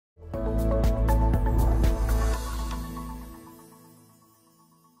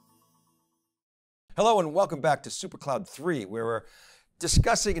Hello and welcome back to Supercloud 3, where we're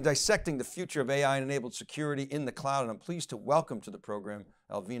discussing and dissecting the future of AI-enabled security in the cloud. And I'm pleased to welcome to the program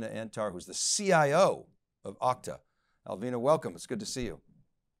Alvina Antar, who's the CIO of Okta. Alvina, welcome. It's good to see you.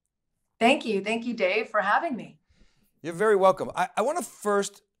 Thank you. Thank you, Dave, for having me. You're very welcome. I want to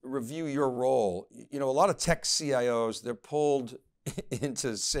first review your role. You know, a lot of tech CIOs, they're pulled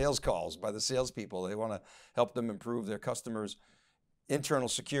into sales calls by the salespeople. They want to help them improve their customers' internal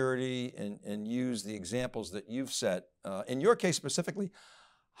security and use the examples that you've set. In your case specifically,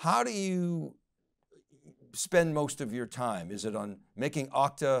 how do you spend most of your time? Is it on making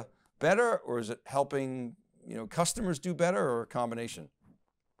Okta better, or is it helping customers do better, or a combination?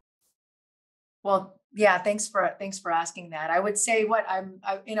 Well, yeah, thanks for asking that. I would say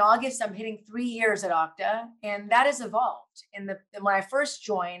in August, I'm hitting 3 years at Okta, and that has evolved. When I first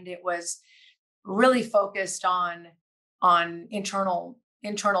joined, it was really focused on internal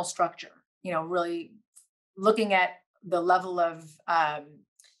structure, really looking at the level of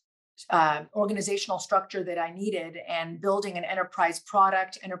organizational structure that I needed and building an enterprise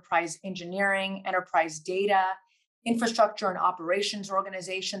product, enterprise engineering, enterprise data, infrastructure and operations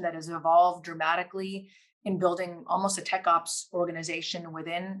organization that has evolved dramatically in building almost a tech ops organization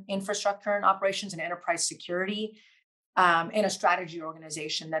within infrastructure and operations and enterprise security, and a strategy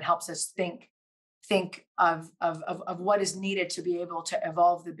organization that helps us think of what is needed to be able to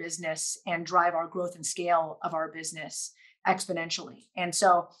evolve the business and drive our growth and scale of our business exponentially. And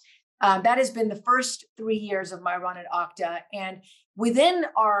so that has been the first 3 years of my run at Okta. And within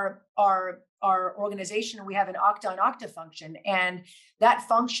our organization, we have an Okta and Okta function, and that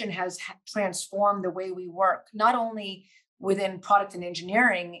function has transformed the way we work, not only within product and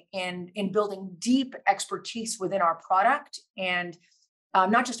engineering and in building deep expertise within our product, and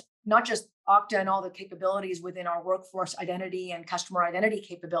not just Okta and all the capabilities within our workforce identity and customer identity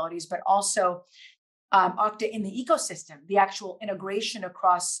capabilities, but also Okta in the ecosystem, the actual integration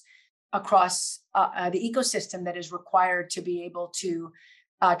across the ecosystem that is required to be able to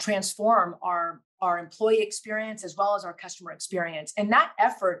transform our employee experience as well as our customer experience. And that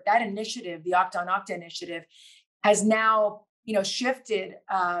effort, that initiative, the Okta and Okta initiative, has now shifted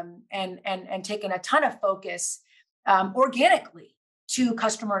and taken a ton of focus organically to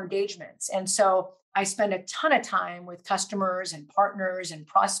customer engagements. And so I spend a ton of time with customers and partners and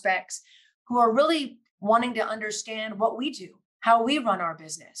prospects who are really wanting to understand what we do, how we run our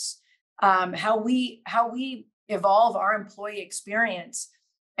business, how we evolve our employee experience,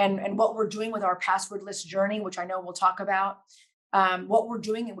 and what we're doing with our passwordless journey, which I know we'll talk about, what we're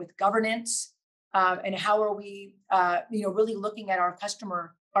doing with governance, and how are we really looking at our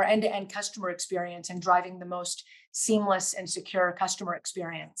end-to-end customer experience and driving the most seamless and secure customer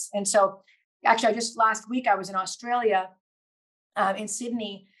experience. And so actually, last week, I was in Australia, in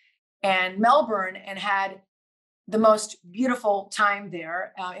Sydney and Melbourne, and had the most beautiful time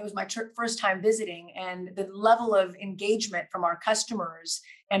there. It was my first time visiting, and the level of engagement from our customers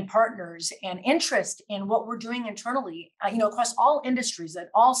and partners and interest in what we're doing internally, across all industries at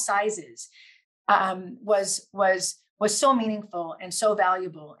all sizes, was so meaningful and so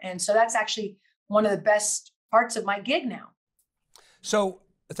valuable. And so that's actually one of the best parts of my gig now. So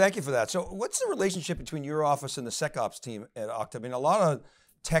thank you for that. So what's the relationship between your office and the SecOps team at Okta? I mean, a lot of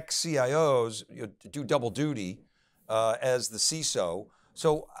tech CIOs do double duty as the CISO.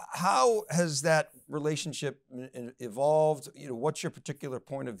 So how has that relationship evolved? What's your particular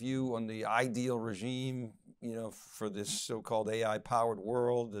point of view on the ideal regime, for this so-called AI-powered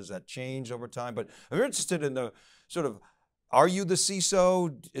world? Does that change over time? But I'm interested in the sort of, are you the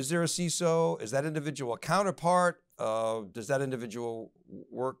CISO? Is there a CISO? Is that individual a counterpart? Does that individual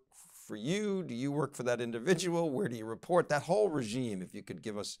work for you? Do you work for that individual? Where do you report? That whole regime, if you could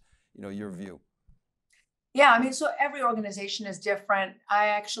give us, your view. Yeah, I mean, so every organization is different. I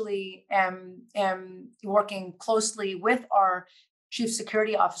actually am working closely with our Chief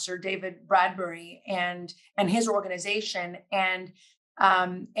Security Officer, David Bradbury, and his organization, and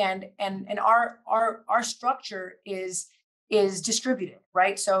our structure is distributed,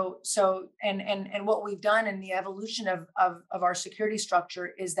 right? So what we've done in the evolution of our security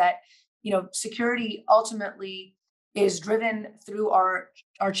structure is that security ultimately is driven through our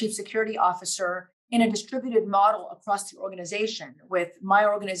Chief Security Officer in a distributed model across the organization, with my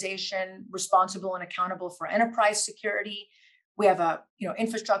organization responsible and accountable for enterprise security. We have a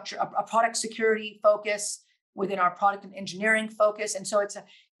infrastructure, a product security focus within our product and engineering focus, and so it's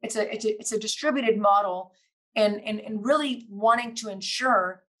a distributed model, and really wanting to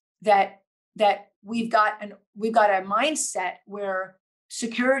ensure that we've got a mindset where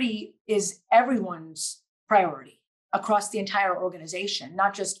security is everyone's priority. across the entire organization,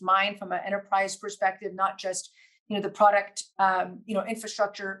 not just mine from an enterprise perspective, not just the product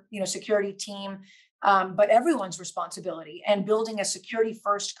infrastructure security team, but everyone's responsibility. And building a security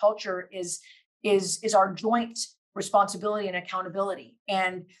first culture is our joint responsibility and accountability.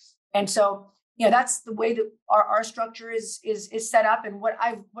 And so that's the way that our structure is set up. And what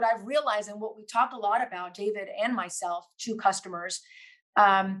I've realized, and what we talk a lot about, David and myself, to customers,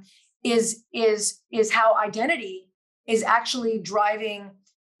 is how identity is actually driving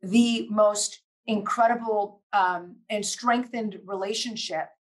the most incredible and strengthened relationship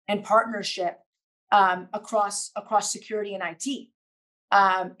and partnership across security and IT.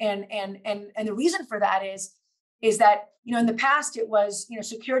 And the reason for that is that in the past it was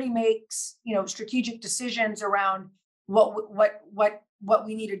security makes strategic decisions around what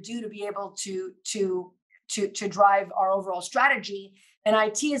we need to do to be able to drive our overall strategy, and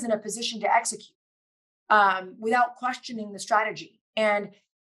IT is in a position to execute without questioning the strategy, and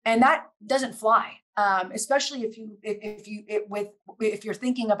that doesn't fly, especially if you're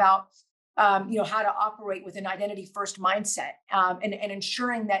thinking about how to operate with an identity first mindset, and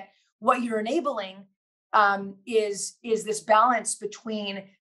ensuring that what you're enabling is this balance between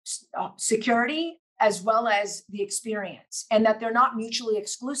security as well as the experience, and that they're not mutually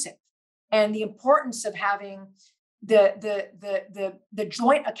exclusive. And the importance of having the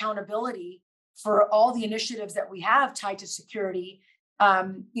joint accountability for all the initiatives that we have tied to security,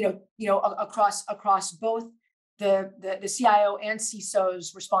 across both the CIO and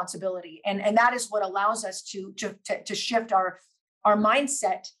CISO's responsibility, and that is what allows us to shift our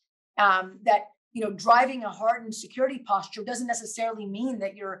mindset. That driving a hardened security posture doesn't necessarily mean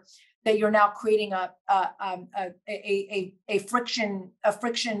that you're now creating a friction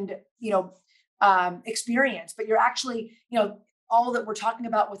experience, but you're actually all that we're talking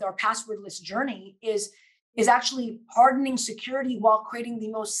about with our passwordless journey is actually hardening security while creating the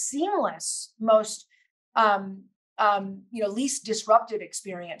most seamless, most least disruptive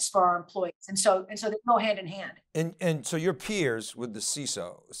experience for our employees. And so they go hand in hand. And so your peers with the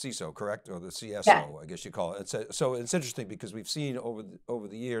CISO, correct? Or the CSO, yeah. I guess you call it. So it's interesting because we've seen over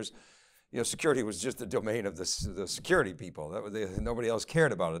the years, security was just the domain of the security people. Nobody else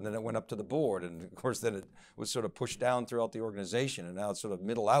cared about it. And then it went up to the board. And of course, then it was sort of pushed down throughout the organization. And now it's sort of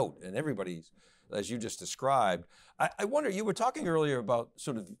middle out, and everybody's, as you just described. I wonder, you were talking earlier about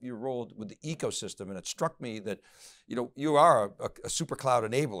sort of your role with the ecosystem, and it struck me that, you are a super cloud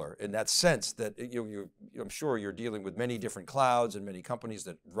enabler in that sense that I'm sure you're dealing with many different clouds and many companies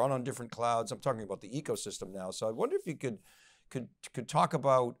that run on different clouds. I'm talking about the ecosystem now. So I wonder if you could talk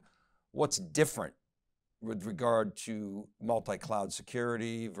about what's different with regard to multi-cloud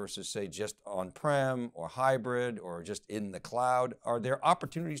security versus, say, just on-prem or hybrid or just in the cloud. Are there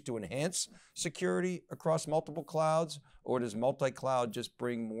opportunities to enhance security across multiple clouds, or does multi-cloud just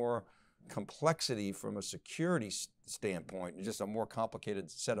bring more complexity from a security standpoint and just a more complicated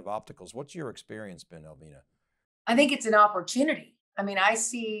set of obstacles? What's your experience been, Alvina? I think it's an opportunity. I mean, I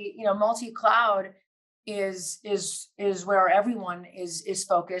see, multi-cloud is where everyone is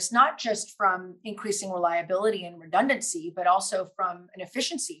focused, not just from increasing reliability and redundancy, but also from an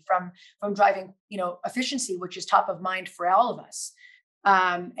efficiency, from driving, efficiency, which is top of mind for all of us.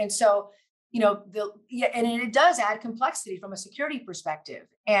 And so, and it does add complexity from a security perspective.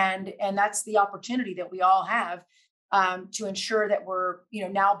 And that's the opportunity that we all have to ensure that we're,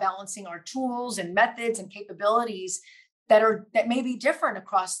 now balancing our tools and methods and capabilities that may be different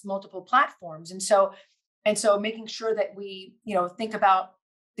across multiple platforms. And so making sure that we, think about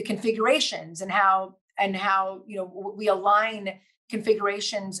the configurations and how we align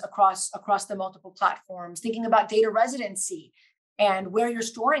configurations across the multiple platforms, thinking about data residency and where you're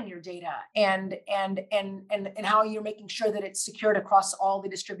storing your data, and how you're making sure that it's secured across all the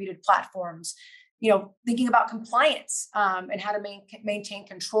distributed platforms, thinking about compliance and how to maintain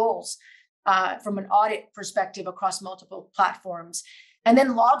controls from an audit perspective across multiple platforms. And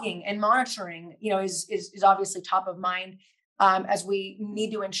then logging and monitoring, is obviously top of mind, as we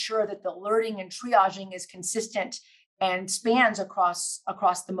need to ensure that the alerting and triaging is consistent and spans across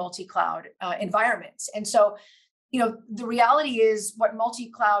the multi-cloud environments. And so, the reality is what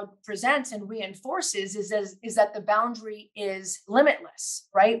multi-cloud presents and reinforces is that the boundary is limitless,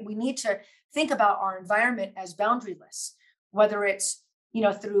 right? We need to think about our environment as boundaryless, whether it's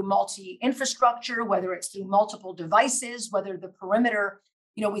through multi-infrastructure, whether it's through multiple devices, whether the perimeter,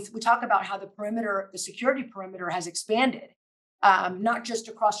 we talk about how the security perimeter has expanded, not just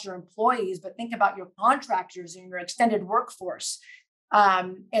across your employees, but think about your contractors and your extended workforce.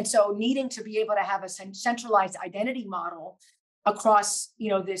 And so needing to be able to have a centralized identity model across,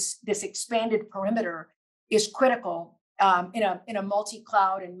 this expanded perimeter is critical in a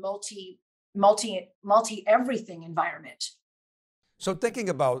multi-cloud and multi everything environment. So thinking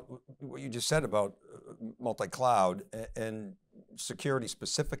about what you just said about multi-cloud and security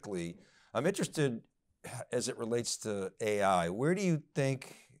specifically, I'm interested as it relates to AI. Where do you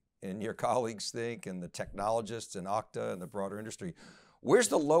think, and your colleagues think, and the technologists and Okta and the broader industry, where's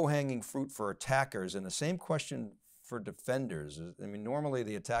the low-hanging fruit for attackers? And the same question for defenders. I mean, normally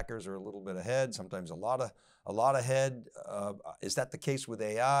the attackers are a little bit ahead, sometimes a lot ahead. Is that the case with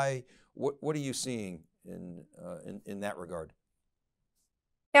AI? What are you seeing in that regard?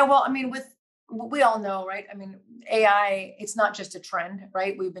 Yeah, well, I mean, we all know, right? I mean, AI, it's not just a trend,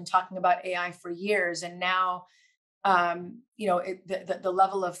 right? We've been talking about AI for years, and now, the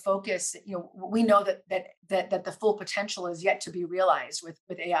level of focus, we know that the full potential is yet to be realized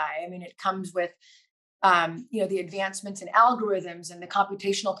with AI. I mean, it comes with, the advancements in algorithms and the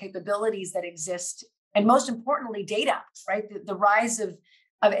computational capabilities that exist, and most importantly, data, right? The rise of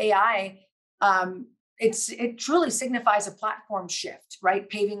AI. It truly signifies a platform shift, right?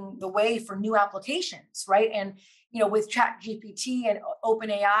 Paving the way for new applications, right? And with ChatGPT and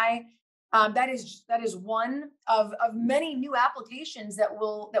OpenAI, that is one of many new applications that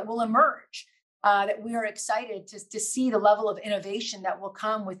will emerge. That we are excited to see the level of innovation that will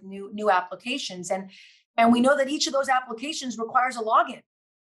come with new applications, and we know that each of those applications requires a login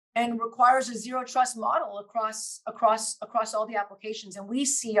and requires a zero trust model across all the applications. And we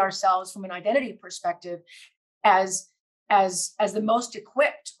see ourselves from an identity perspective as the most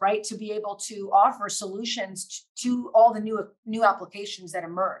equipped, right, to be able to offer solutions to all the new applications that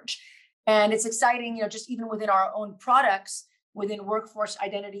emerge. And it's exciting, just even within our own products, within workforce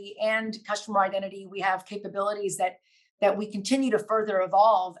identity and customer identity, we have capabilities that we continue to further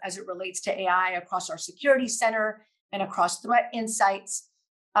evolve as it relates to AI across our security center and across threat insights.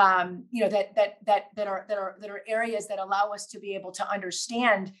 That are areas that allow us to be able to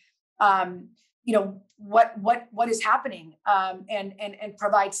understand, what is happening, and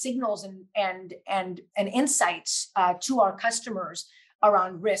provide signals and insights to our customers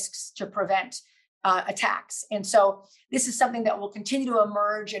around risks to prevent attacks. And so this is something that will continue to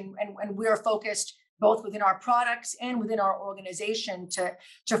emerge, and we are focused both within our products and within our organization to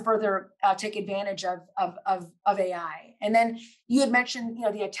further take advantage of AI. And then you had mentioned,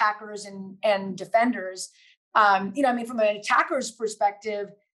 the attackers and defenders. I mean, from an attacker's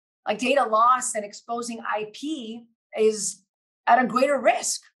perspective, like data loss and exposing IP is at a greater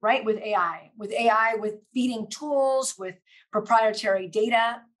risk, right? With AI, with feeding tools, with proprietary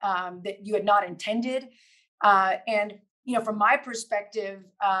data that you had not intended, and from my perspective,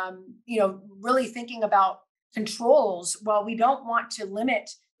 really thinking about controls. While we don't want to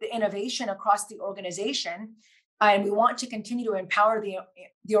limit the innovation across the organization, and we want to continue to empower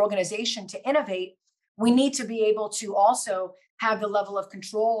the organization to innovate, we need to be able to also have the level of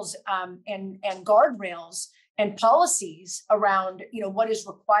controls and guardrails and policies around what is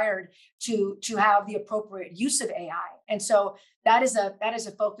required to have the appropriate use of AI. And so that is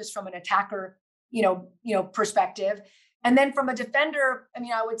a focus from an attacker perspective. And then from a defender, I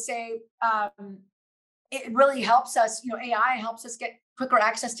mean, I would say it really helps us, AI helps us get quicker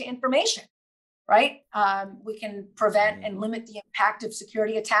access to information, right? We can prevent and limit the impact of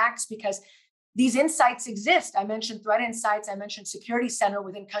security attacks because these insights exist. I mentioned threat insights, I mentioned security center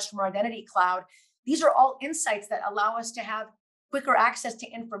within Customer Identity Cloud. These are all insights that allow us to have quicker access to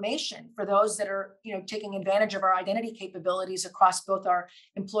information for those that are, taking advantage of our identity capabilities across both our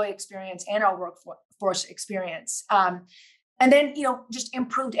employee experience and our workforce experience. And then, just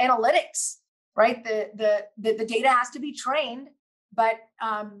improved analytics, right? The data has to be trained, but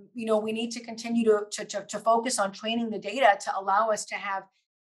we need to continue to focus on training the data to allow us to have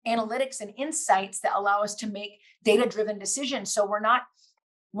analytics and insights that allow us to make data-driven decisions. So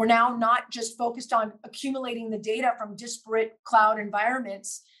we're now not just focused on accumulating the data from disparate cloud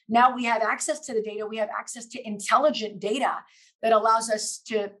environments. Now we have access to the data. We have access to intelligent data that allows us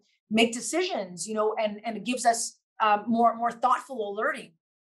to make decisions, and it gives us more thoughtful alerting,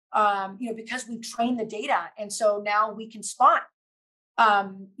 because we've trained the data. And so now we can spot,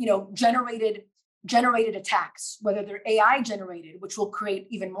 generated attacks, whether they're AI generated, which will create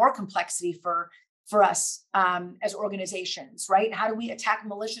even more complexity for us as organizations, right? How do we attack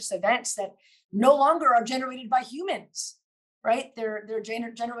malicious events that no longer are generated by humans, right? They're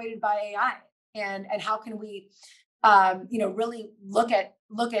generated by AI, and how can we, really look at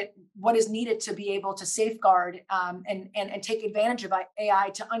what is needed to be able to safeguard and take advantage of AI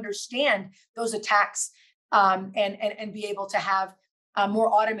to understand those attacks, and be able to have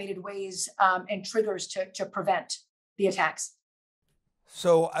more automated ways and triggers to prevent the attacks.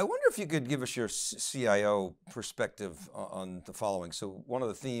 So I wonder if you could give us your CIO perspective on the following. So one of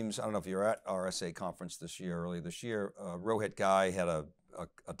the themes, I don't know if you're at RSA conference earlier this year, Rohit Ghai had a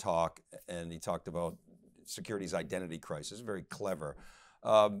talk, and he talked about security's identity crisis, very clever.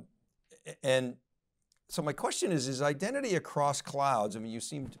 And so my question is identity across clouds, I mean, you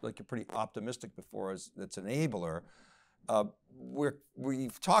seemed like you're pretty optimistic before as it's an enabler.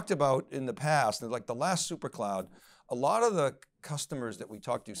 We've talked about in the past, like the last Supercloud, a lot of the customers that we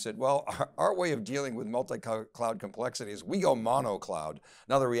talked to said, well, our way of dealing with multi-cloud complexity is we go mono-cloud.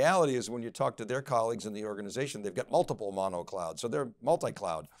 Now the reality is when you talk to their colleagues in the organization, they've got multiple mono-clouds, so they're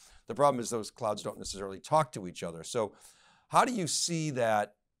multi-cloud. The problem is those clouds don't necessarily talk to each other. So how do you see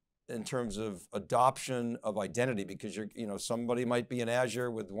that in terms of adoption of identity? Because somebody might be in Azure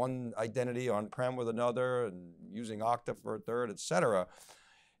with one identity, on-prem with another, and using Okta for a third, et cetera.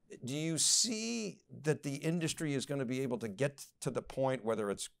 Do you see that the industry is going to be able to get to the point, whether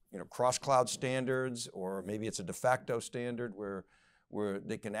it's cross-cloud standards or maybe it's a de facto standard where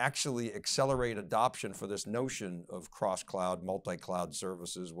they can actually accelerate adoption for this notion of cross-cloud, multi-cloud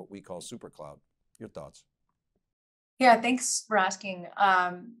services, what we call Supercloud? Your thoughts? Yeah, thanks for asking,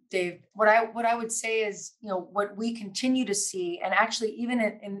 Dave. What I would say is, what we continue to see, and actually even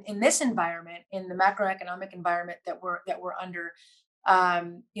in this environment, in the macroeconomic environment that we're under,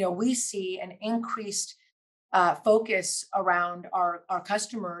 we see an increased focus around our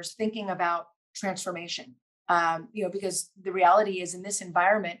customers thinking about transformation. Because the reality is in this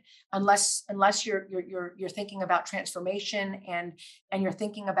environment, unless you're thinking about transformation and you're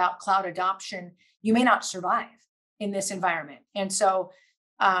thinking about cloud adoption, you may not survive in this environment. And so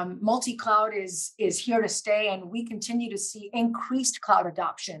multi-cloud is here to stay, and we continue to see increased cloud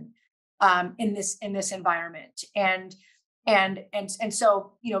adoption in this environment. And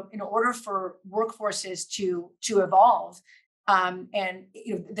so, in order for workforces to evolve, and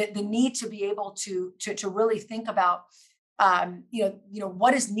the need to be able to really think about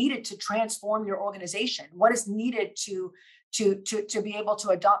what is needed to transform your organization, what is needed to be able to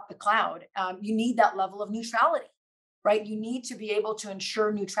adopt the cloud, you need that level of neutrality, right? You need to be able to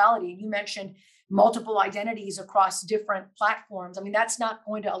ensure neutrality. You mentioned multiple identities across different platforms. I mean, that's not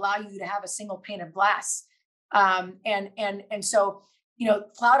going to allow you to have a single pane of glass. And so,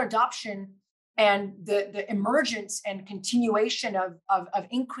 cloud adoption and the emergence and continuation of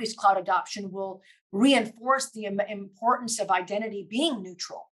increased cloud adoption will reinforce the importance of identity being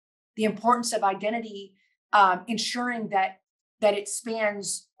neutral, the importance of identity ensuring that it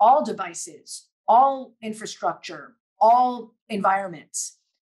spans all devices, all infrastructure, all environments,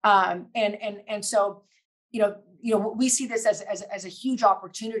 and so we see this as a huge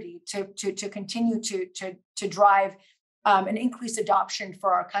opportunity to continue to drive an increased adoption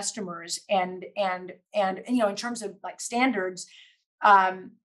for our customers, and in terms of like standards,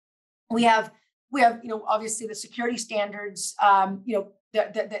 we have obviously the security standards,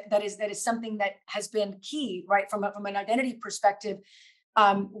 that is something that has been key, right, from an identity perspective.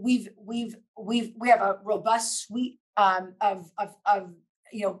 We have a robust suite of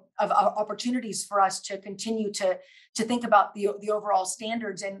opportunities for us to continue to think about the overall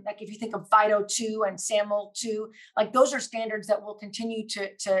standards. And like if you think of FIDO2 and SAML2, like those are standards that will continue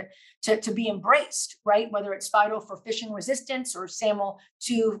to be embraced, right? Whether it's FIDO for phishing resistance or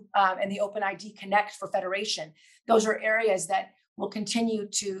SAML2 and the OpenID Connect for federation, those are areas that will continue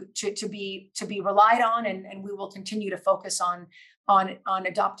to be relied on, and we will continue to focus on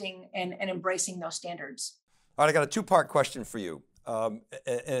adopting and embracing those standards. All right, I got a two-part question for you. And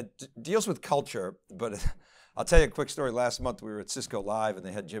it deals with culture, but I'll tell you a quick story. Last month we were at Cisco Live and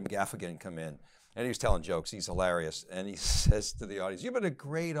they had Jim Gaffigan come in, and he was telling jokes. He's hilarious. And he says to the audience, "You've been a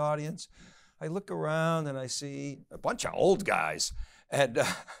great audience. I look around and I see a bunch of old guys," and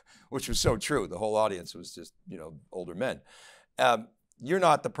which was so true. The whole audience was just, older men. You're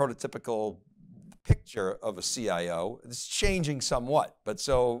not the prototypical picture of a CIO. It's changing somewhat. But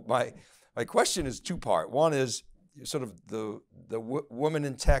so my question is two-part. One is sort of the women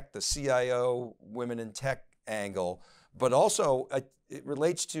in tech, the CIO, women in tech angle, but also it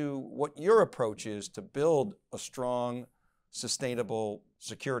relates to what your approach is to build a strong, sustainable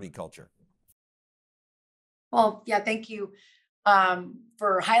security culture. Well, yeah, thank you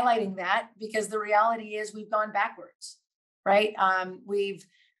for highlighting that, because the reality is we've gone backwards, right? We've,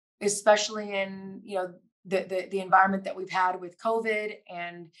 especially in the environment that we've had with COVID,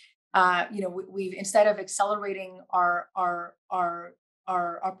 and we've, instead of accelerating our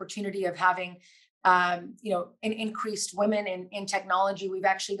opportunity of having an increased women in technology, we've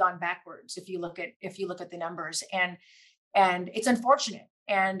actually gone backwards. If you look at the numbers, and it's unfortunate,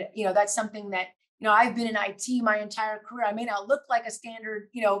 and that's something that I've been in IT my entire career. I may not look like a standard,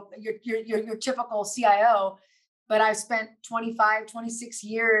 your typical CIO, but I've spent 25, 26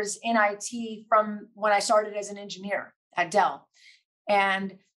 years in IT from when I started as an engineer at Dell.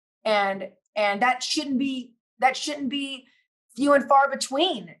 And that shouldn't be few and far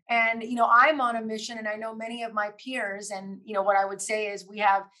between. And I'm on a mission, and I know many of my peers. And what I would say is we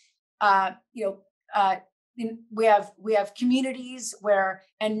have we have communities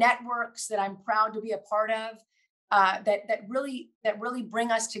and networks that I'm proud to be a part of, that really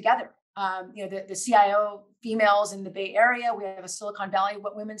bring us together. The CIO females in the Bay Area. We have a Silicon Valley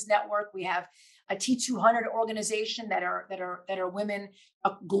Women's Network. We have a T200 organization that are women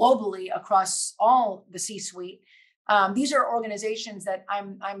globally across all the C-suite. These are organizations that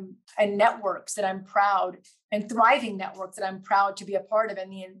and networks that I'm proud, and thriving networks that I'm proud to be a part of.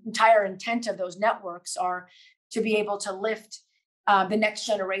 And the entire intent of those networks are to be able to lift the next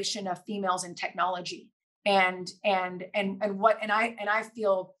generation of females in technology. And I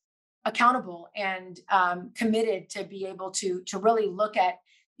feel accountable and committed to be able to really look at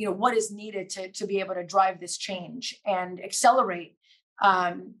what is needed to be able to drive this change and accelerate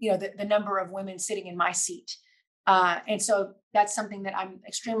the number of women sitting in my seat. And so that's something that I'm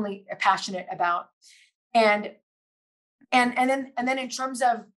extremely passionate about. And then in terms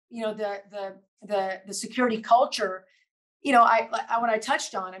of the security culture, what I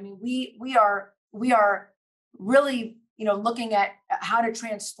touched on. I mean, we are really looking at how to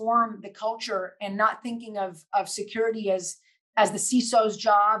transform the culture, and not thinking of security as the CISO's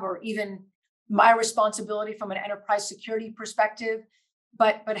job, or even my responsibility from an enterprise security perspective,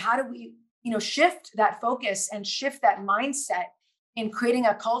 but how do we shift that focus and shift that mindset in creating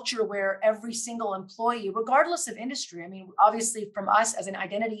a culture where every single employee, regardless of industry, I mean, obviously from us as an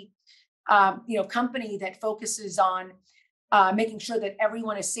identity, company that focuses on making sure that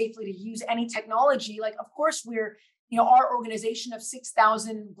everyone is safely to use any technology. Like, of course, we're, our organization of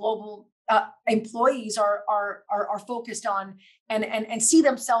 6,000 global employees are focused on and see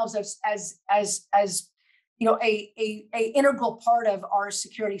themselves as a integral part of our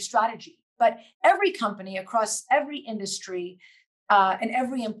security strategy. But every company across every industry and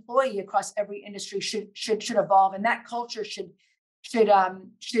every employee across every industry should evolve, and that culture should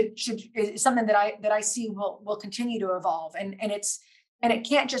is something that I see will continue to evolve, and it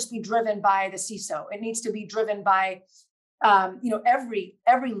can't just be driven by the CISO. It needs to be driven by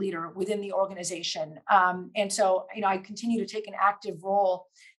every leader within the organization. And so I continue to take an active role,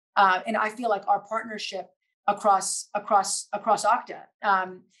 and I feel like our partnership across Okta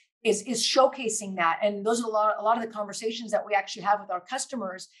is showcasing that. And those are a lot of the conversations that we actually have with our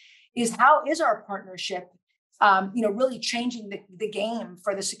customers, is how is our partnership really changing the game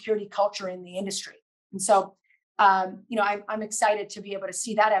for the security culture in the industry. And so I'm excited to be able to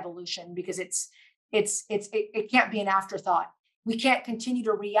see that evolution, because it can't be an afterthought. We can't continue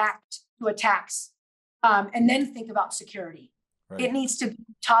to react to attacks and then think about security. Right. It needs to be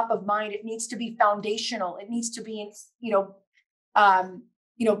top of mind. It needs to be foundational. It needs to be,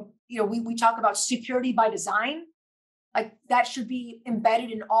 we talk about security by design. Like, that should be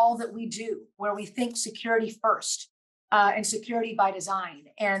embedded in all that we do, where we think security first and security by design.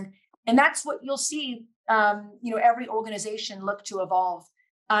 And that's what you'll see, every organization look to evolve,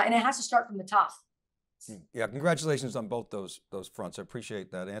 and it has to start from the top. Yeah, congratulations on both those fronts. I appreciate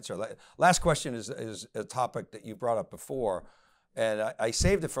that answer. Last question is a topic that you brought up before, and I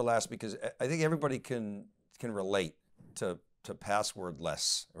saved it for last because I think everybody can relate to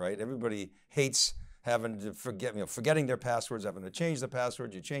passwordless, right? Everybody hates having to forgetting their passwords, having to change the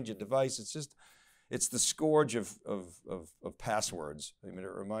password. You change a device. It's the scourge of passwords. I mean,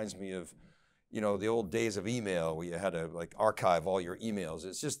 it reminds me of, the old days of email where you had to archive all your emails.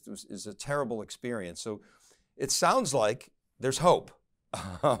 It's a terrible experience. So it sounds like there's hope.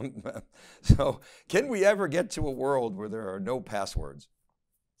 So can we ever get to a world where there are no passwords?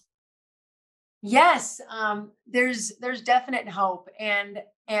 Yes, there's definite hope, and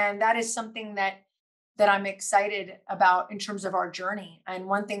that is something that I'm excited about in terms of our journey. And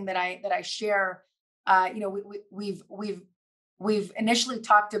one thing that I share, we've initially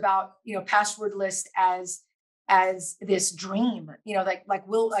talked about passwordless as this dream,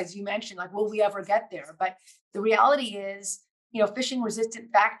 will, as you mentioned, will we ever get there? But the reality is, phishing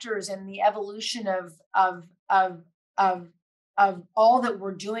resistant factors and the evolution of all that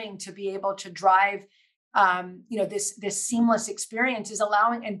we're doing to be able to drive this seamless experience is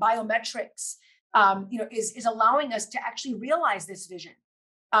allowing, and biometrics is allowing us to actually realize this vision.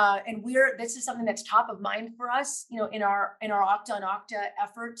 And this is something that's top of mind for us, in our Okta and Okta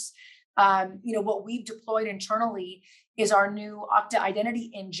efforts. What we've deployed internally is our new Okta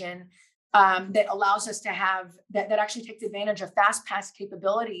Identity Engine that allows us to have that actually takes advantage of fast pass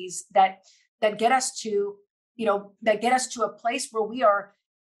capabilities that get us to, a place where we are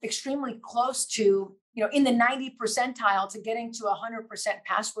extremely close to, in the 90 percentile to getting to 100%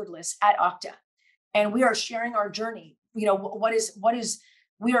 passwordless at Okta. And we are sharing our journey. What is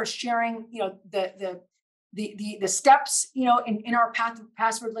we are sharing, the steps, in our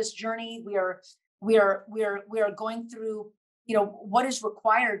passwordless journey. We are going through, what is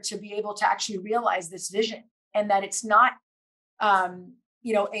required to be able to actually realize this vision, and that it's not, a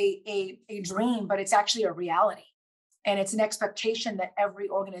dream, but it's actually a reality. And it's an expectation that every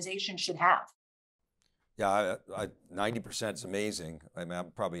organization should have. Yeah, 90% is amazing. I mean,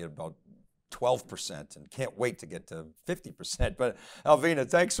 I'm probably at about 12% and can't wait to get to 50%. But Alvina,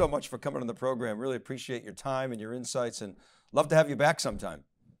 thanks so much for coming on the program. Really appreciate your time and your insights, and love to have you back sometime.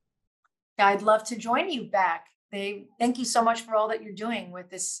 I'd love to join you back. Thank you so much for all that you're doing with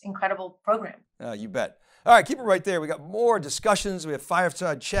this incredible program. You bet. All right, keep it right there. We got more discussions. We have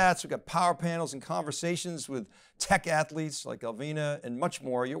fireside chats. We got power panels and conversations with tech athletes like Alvina and much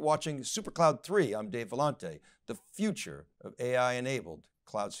more. You're watching Supercloud 3. I'm Dave Vellante, the future of AI-enabled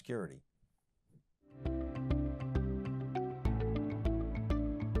cloud security.